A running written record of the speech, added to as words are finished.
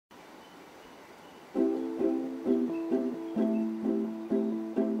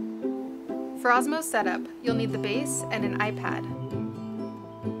For Osmo's setup, you'll need the base and an iPad.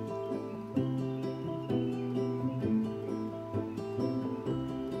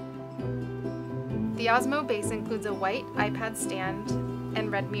 The Osmo base includes a white iPad stand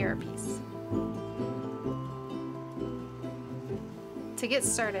and red mirror piece. To get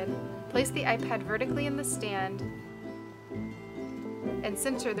started, place the iPad vertically in the stand and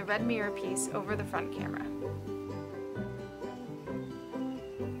center the red mirror piece over the front camera.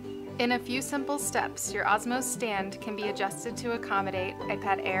 In a few simple steps, your Osmo stand can be adjusted to accommodate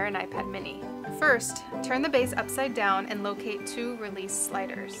iPad Air and iPad Mini. First, turn the base upside down and locate two release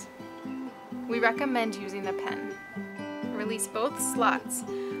sliders. We recommend using a pen. Release both slots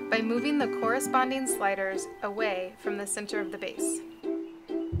by moving the corresponding sliders away from the center of the base.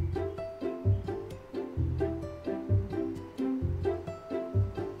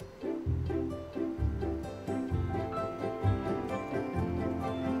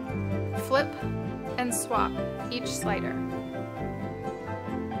 Flip and swap each slider.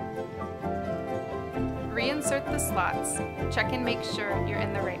 Reinsert the slots. Check and make sure you're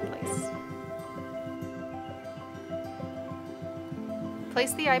in the right place.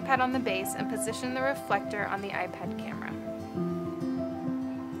 Place the iPad on the base and position the reflector on the iPad camera.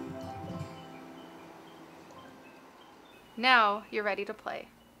 Now you're ready to play.